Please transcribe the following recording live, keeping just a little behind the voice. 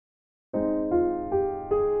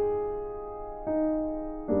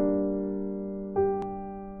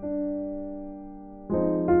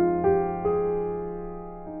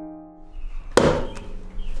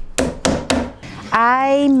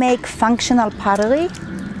I make functional pottery.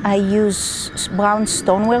 I use brown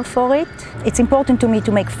stoneware for it. It's important to me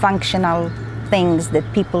to make functional things that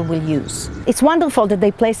people will use. It's wonderful that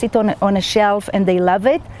they place it on a shelf and they love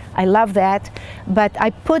it. I love that, but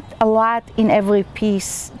I put a lot in every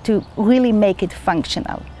piece to really make it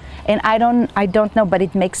functional. And I don't know, but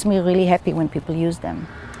it makes me really happy when people use them.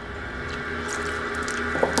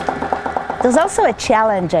 There's also a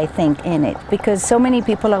challenge, I think, in it, because so many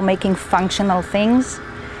people are making functional things,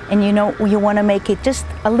 and you want to make it just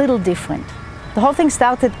a little different. The whole thing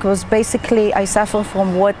started because basically I suffer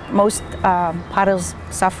from what most potters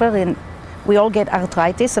suffer, and we all get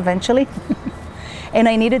arthritis eventually. And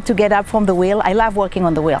I needed to get up from the wheel. I love working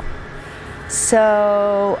on the wheel.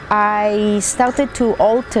 So I started to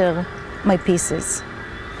alter my pieces.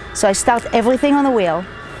 So I start everything on the wheel.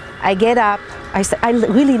 I get up. I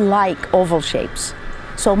really like oval shapes.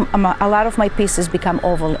 So a lot of my pieces become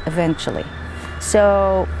oval eventually.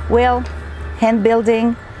 So, well, hand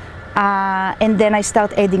building, and then I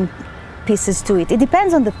start adding pieces to it. It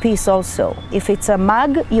depends on the piece also. If it's a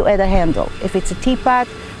mug, you add a handle. If it's a teapot,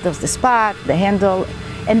 there's the spot, the handle,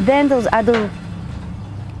 and then there's other,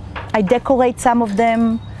 I decorate some of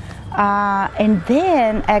them, and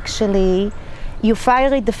then actually you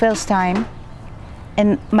fire it the first time,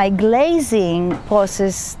 and my glazing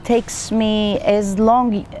process takes me as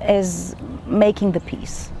long as making the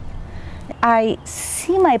piece. I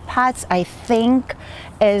see my pots, I think,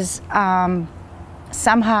 as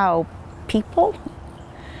somehow people.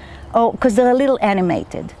 Oh, because they're a little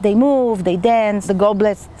animated. They move, they dance, the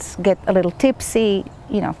goblets get a little tipsy,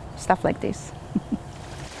 stuff like this.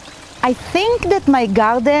 I think that my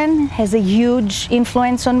garden has a huge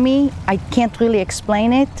influence on me. I can't really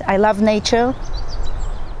explain it. I love nature.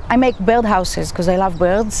 I make birdhouses because I love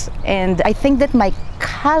birds, and I think that my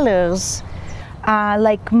colors,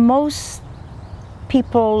 like most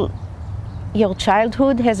people, your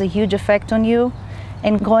childhood has a huge effect on you.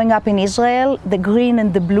 And growing up in Israel, the green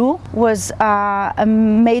and the blue was a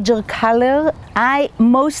major color. I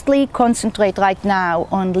mostly concentrate right now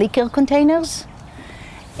on liquor containers.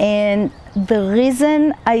 And the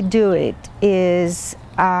reason I do it is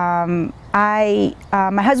my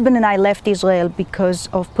husband and I left Israel because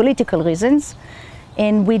of political reasons,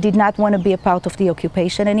 and we did not want to be a part of the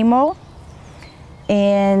occupation anymore.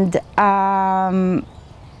 And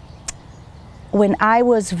when I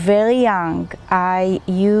was very young, I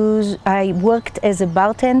worked as a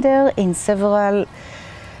bartender in several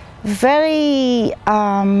very,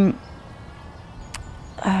 I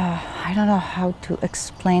don't know how to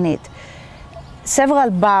explain it, several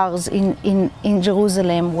bars in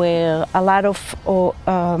Jerusalem where a lot of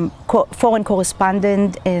foreign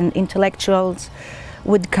correspondents and intellectuals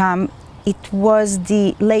would come. It was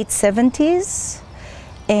the late 70s,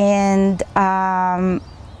 and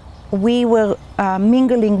we were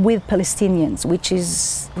mingling with Palestinians, which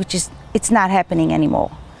is it's not happening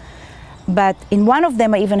anymore. But in one of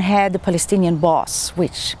them, I even had the Palestinian boss,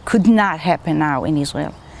 which could not happen now in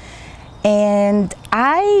Israel. And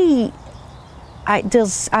I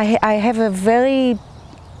have a very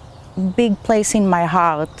big place in my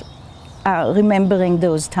heart remembering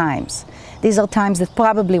those times. These are times that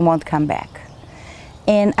probably won't come back.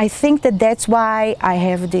 And I think that that's why I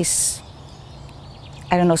have this,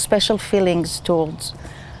 I don't know, special feelings towards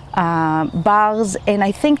bars, and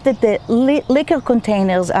I think that the liquor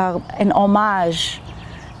containers are an homage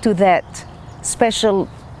to that special,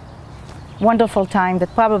 wonderful time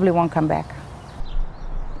that probably won't come back.